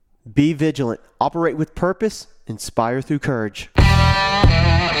Be vigilant, operate with purpose, inspire through courage.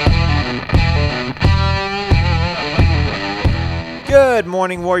 Good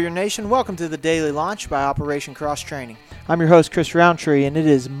morning, Warrior Nation. Welcome to the Daily Launch by Operation Cross Training. I'm your host, Chris Roundtree, and it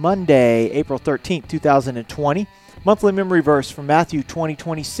is Monday, April 13th, 2020. Monthly memory verse from Matthew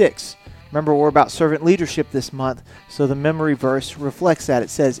 20:26. Remember, we're about servant leadership this month, so the memory verse reflects that. It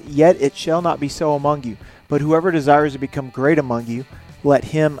says, "Yet it shall not be so among you, but whoever desires to become great among you, let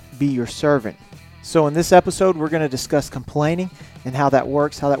him be your servant." So in this episode, we're going to discuss complaining and how that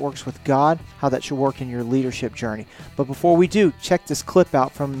works with God, how that should work in your leadership journey. But before we do, check this clip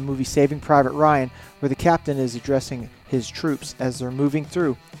out from the movie Saving Private Ryan, where the captain is addressing his troops as they're moving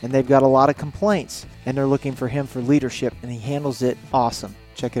through, and they've got a lot of complaints, and they're looking for him for leadership, and he handles it awesome.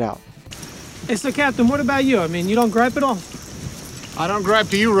 Check it out. Hey, so Captain, what about you? I mean, you don't gripe at all? I don't gripe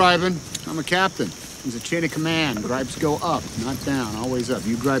to you, Ryben. I'm a captain. There's a chain of command. Gripes go up, not down, always up.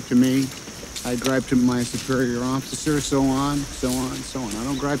 You gripe to me, I gripe to my superior officer, so on, so on, so on. I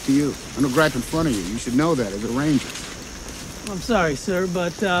don't gripe to you. I don't gripe in front of you. You should know that as a ranger. I'm sorry, sir,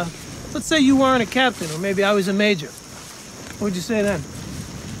 but let's say you weren't a captain, or maybe I was a major. What would you say then?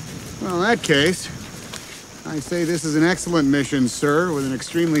 Well, in that case, I say this is an excellent mission, sir, with an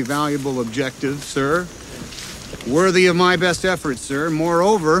extremely valuable objective, sir. Worthy of my best efforts, sir.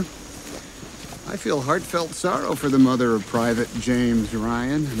 Moreover, I feel heartfelt sorrow for the mother of Private James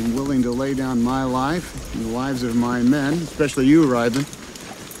Ryan, and I'm willing to lay down my life and the lives of my men, especially you, Ryben,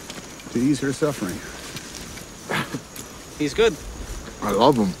 to ease her suffering. He's good. I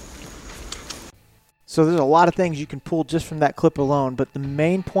love him. So there's a lot of things you can pull just from that clip alone, but the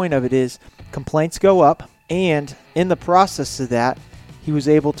main point of it is complaints go up, and in the process of that, he was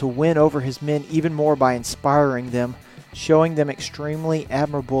able to win over his men even more by inspiring them, showing them extremely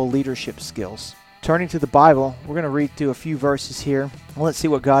admirable leadership skills. Turning to the Bible, we're going to read through a few verses here, and let's see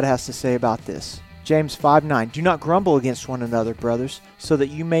what God has to say about this. James 5:9, "Do not grumble against one another, brothers, so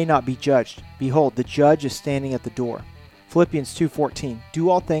that you may not be judged. Behold, the judge is standing at the door." Philippians 2:14, "Do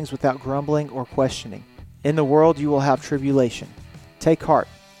all things without grumbling or questioning. In the world you will have tribulation. Take heart,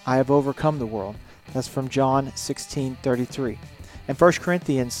 I have overcome the world." That's from John 16:33. And 1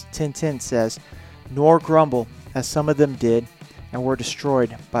 Corinthians 10:10 says, "Nor grumble, as some of them did, and were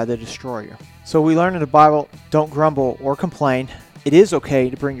destroyed by the destroyer." So we learn in the Bible, don't grumble or complain. It is okay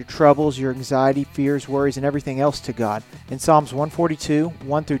to bring your troubles, your anxiety, fears, worries, and everything else to God. In Psalms 142,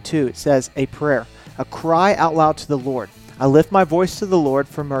 1-2, it says, "A prayer, a cry out loud to the Lord. I lift my voice to the Lord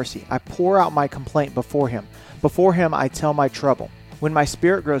for mercy. I pour out my complaint before him. Before him I tell my trouble. When my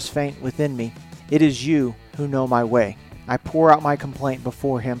spirit grows faint within me, it is you who know my way. I pour out my complaint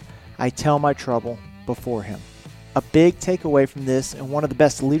before him. I tell my trouble before him." A big takeaway from this, and one of the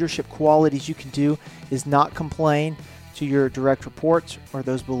best leadership qualities you can do, is not complain to your direct reports or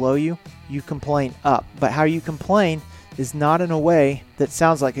those below you. You complain up. But how you complain is not in a way that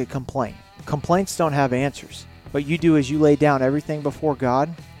sounds like a complaint. Complaints don't have answers. What you do is you lay down everything before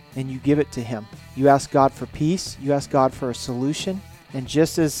God and you give it to him. You ask God for peace. You ask God for a solution. And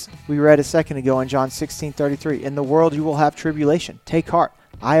just as we read a second ago in John 16:33, "In the world you will have tribulation. Take heart.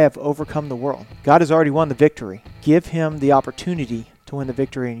 I have overcome the world." God has already won the victory. Give him the opportunity to win the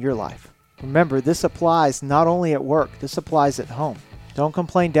victory in your life. Remember, this applies not only at work, this applies at home. Don't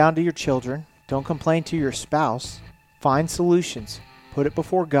complain down to your children. Don't complain to your spouse. Find solutions. Put it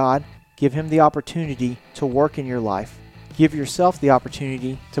before God. Give him the opportunity to work in your life. Give yourself the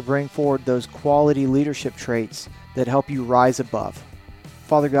opportunity to bring forward those quality leadership traits that help you rise above.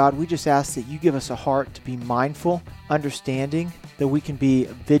 Father God, we just ask that you give us a heart to be mindful, understanding, that we can be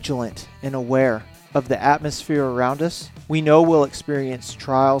vigilant and aware of the atmosphere around us. We know we'll experience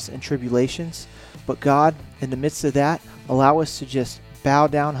trials and tribulations, but God, in the midst of that, allow us to just bow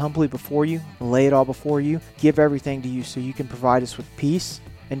down humbly before you, lay it all before you, give everything to you so you can provide us with peace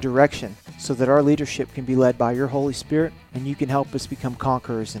and direction so that our leadership can be led by your Holy Spirit and you can help us become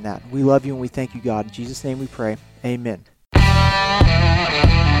conquerors in that. We love you and we thank you, God. In Jesus' name we pray. Amen.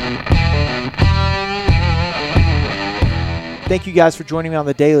 Thank you guys for joining me on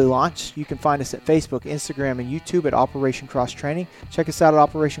the Daily Launch. You can find us at Facebook, Instagram, and YouTube at Operation Cross Training. Check us out at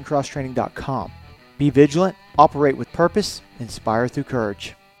operationcrosstraining.com. Be vigilant, operate with purpose, inspire through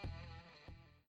courage.